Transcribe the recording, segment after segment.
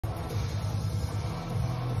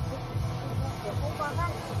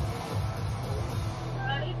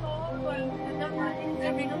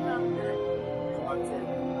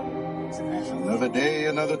Another day,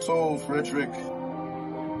 another toll, Frederick.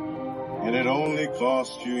 And it only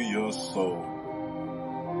cost you your soul.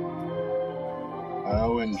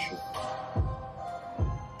 How interesting.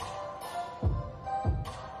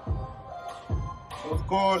 Of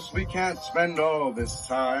course, we can't spend all this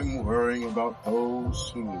time worrying about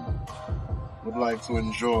those who would like to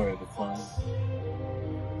enjoy the fun.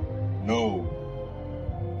 No,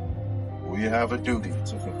 we have a duty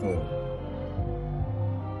to fulfill.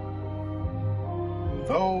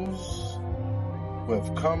 Those who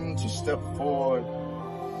have come to step forward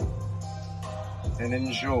and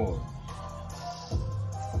enjoy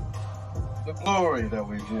the glory that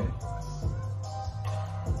we bring,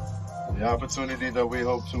 the opportunity that we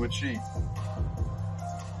hope to achieve.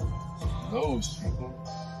 Those people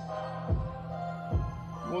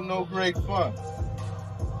will know great fun.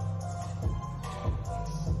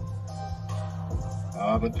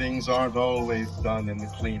 But things aren't always done in the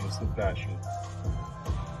cleanest of fashion.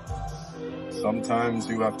 Sometimes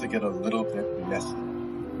you have to get a little bit messy.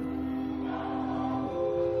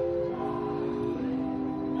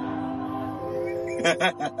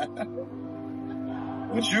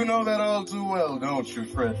 But you know that all too well, don't you,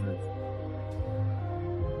 Frederick?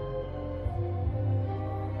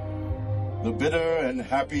 The bitter and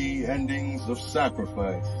happy endings of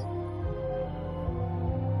sacrifice.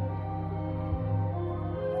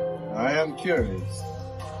 I am curious.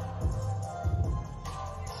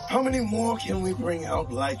 How many more can we bring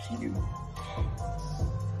out like you?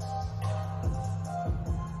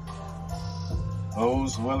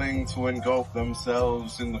 Those willing to engulf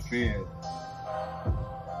themselves in the fear.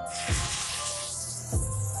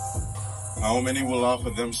 How many will offer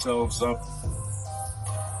themselves up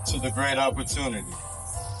to the great opportunity?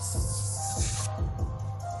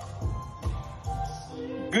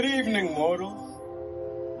 Good evening, mortals.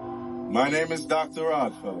 My name is Dr.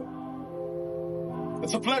 Oddfellow.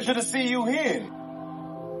 It's a pleasure to see you here.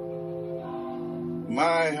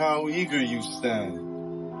 My, how eager you stand.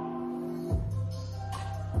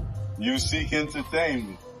 You seek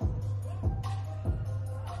entertainment.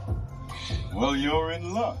 Well, you're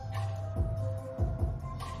in luck.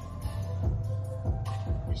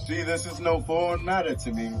 You see, this is no foreign matter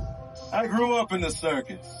to me. I grew up in the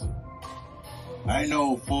circus. I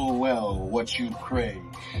know full well what you crave.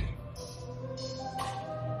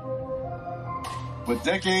 But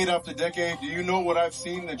decade after decade, do you know what I've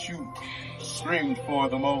seen that you screamed for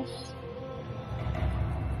the most?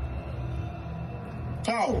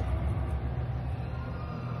 Power.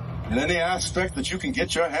 In any aspect that you can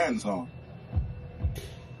get your hands on.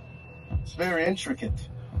 It's very intricate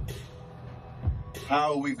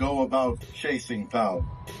how we go about chasing power.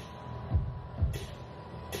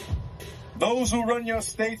 Those who run your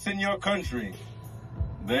states and your country,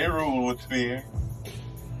 they rule with fear.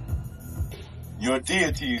 Your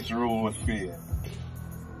deities rule with fear.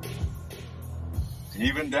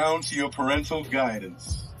 Even down to your parental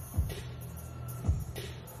guidance.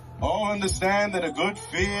 All understand that a good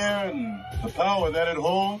fear and the power that it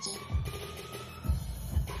holds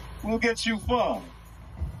will get you far.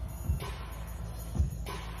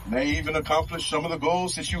 May even accomplish some of the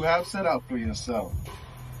goals that you have set out for yourself.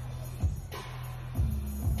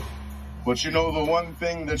 But you know the one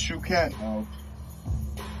thing that you can't help.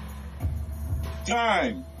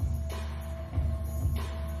 Time.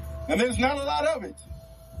 And there's not a lot of it.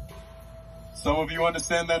 Some of you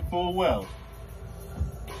understand that full well.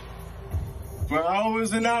 For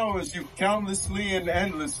hours and hours, you've countlessly and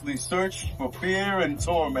endlessly searched for fear and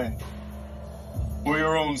torment for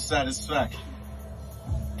your own satisfaction.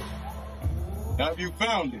 Have you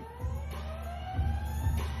found it?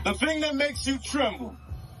 The thing that makes you tremble.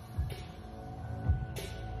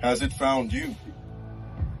 Has it found you?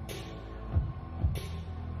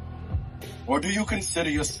 Or do you consider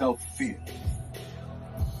yourself fearless?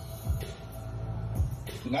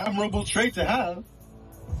 An admirable trait to have.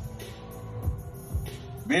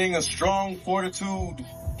 Being a strong fortitude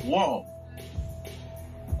wall.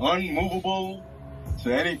 Unmovable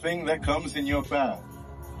to anything that comes in your path.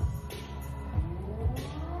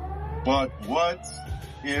 But what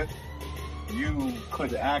if you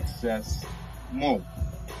could access more?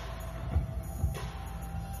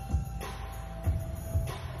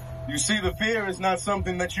 You see, the fear is not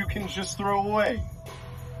something that you can just throw away.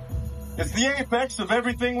 It's the apex of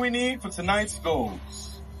everything we need for tonight's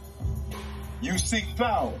goals. You seek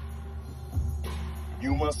power.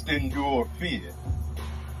 You must endure fear.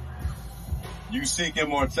 You seek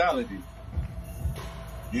immortality.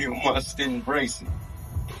 You must embrace it.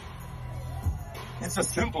 It's a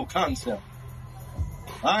simple concept.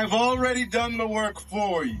 I've already done the work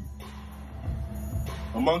for you.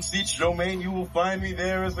 Amongst each domain, you will find me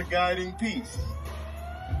there as a guiding piece,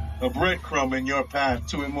 a breadcrumb in your path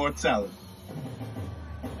to immortality.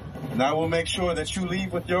 And I will make sure that you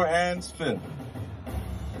leave with your hands filled.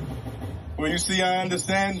 For you see, I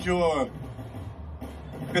understand your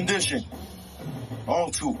condition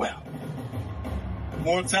all too well.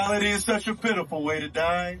 Mortality is such a pitiful way to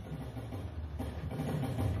die.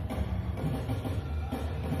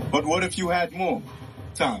 But what if you had more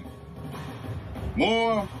time?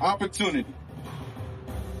 More opportunity.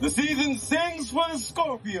 The season sings for the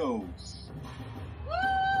Scorpios.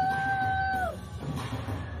 Woo!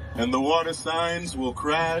 And the water signs will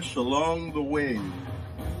crash along the way.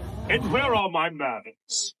 And where are my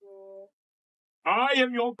manners? I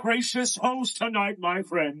am your gracious host tonight, my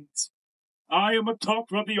friends. I am a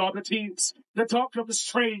talker of the oddities, the talker of the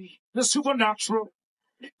strange, the supernatural,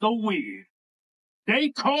 the weird. They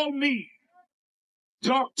call me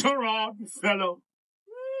Dr. Oddfellow.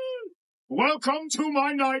 Welcome to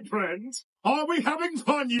my night, friends. Are we having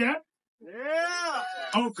fun yet? Yeah!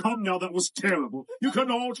 Oh, come now, that was terrible. You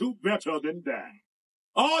can all do better than that.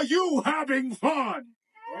 Are you having fun?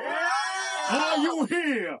 Yeah! Are you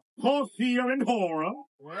here for fear and horror?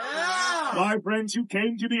 Yeah! My friends, you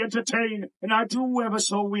came to be entertained, and I do ever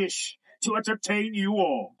so wish to entertain you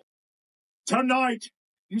all. Tonight,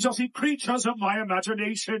 you shall see creatures of my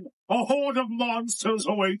imagination. A horde of monsters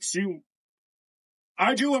awaits you.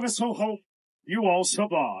 I do ever so hope you all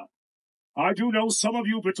survive. I do know some of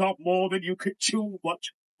you bit off more than you could chew, but,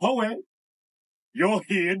 oh well, you're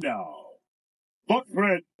here now. But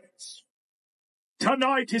friends,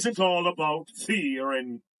 tonight isn't all about fear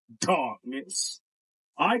and darkness.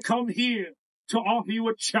 I come here to offer you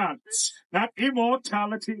a chance at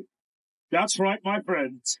immortality. That's right, my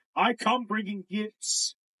friends. I come bringing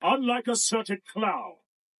gifts. Unlike a certain clown,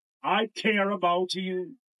 I care about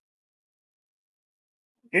you.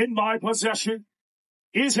 In my possession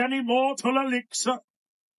is an immortal elixir.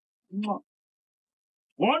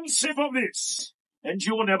 One sip of this, and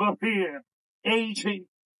you will never fear aging,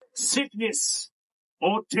 sickness,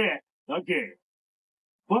 or death again.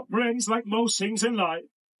 But friends, like most things in life,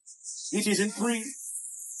 it isn't free.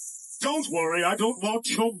 Don't worry, I don't want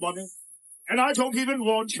your money. And I don't even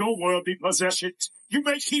want your worldly possessions. You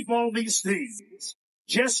may keep all these things.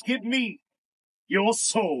 Just give me your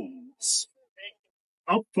souls.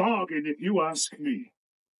 A bargain, if you ask me.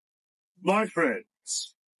 My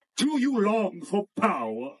friends, do you long for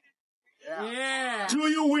power? Yeah! Do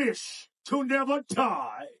you wish to never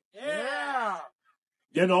die? Yeah!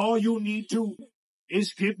 Then all you need to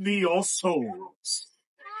is give me your souls.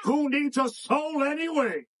 Who needs a soul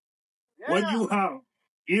anyway? When you have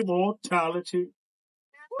immortality.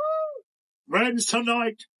 Woo! Friends,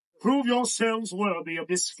 tonight, prove yourselves worthy of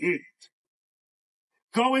this gift.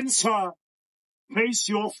 Go inside, face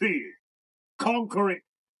your fear, conquer it,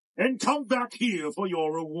 and come back here for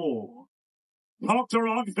your reward. Dr.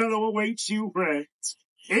 Oddfellow awaits you, friends.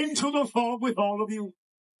 Into the fog with all of you.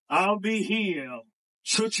 I'll be here,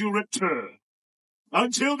 should you return.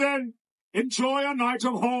 Until then, enjoy a night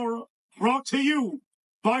of horror brought to you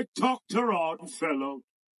by Dr. Oddfellow.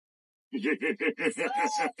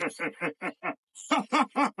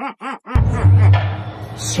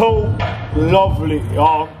 So lovely,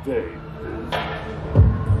 aren't they?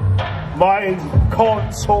 My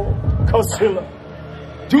consort, Casilla,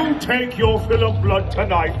 do take your fill of blood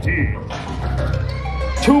tonight, dear.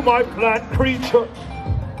 To my plant creature,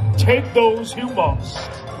 take those you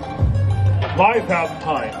must. My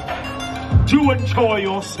vampire, do enjoy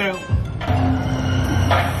yourself.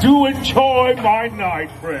 Do enjoy my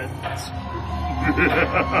night, friends.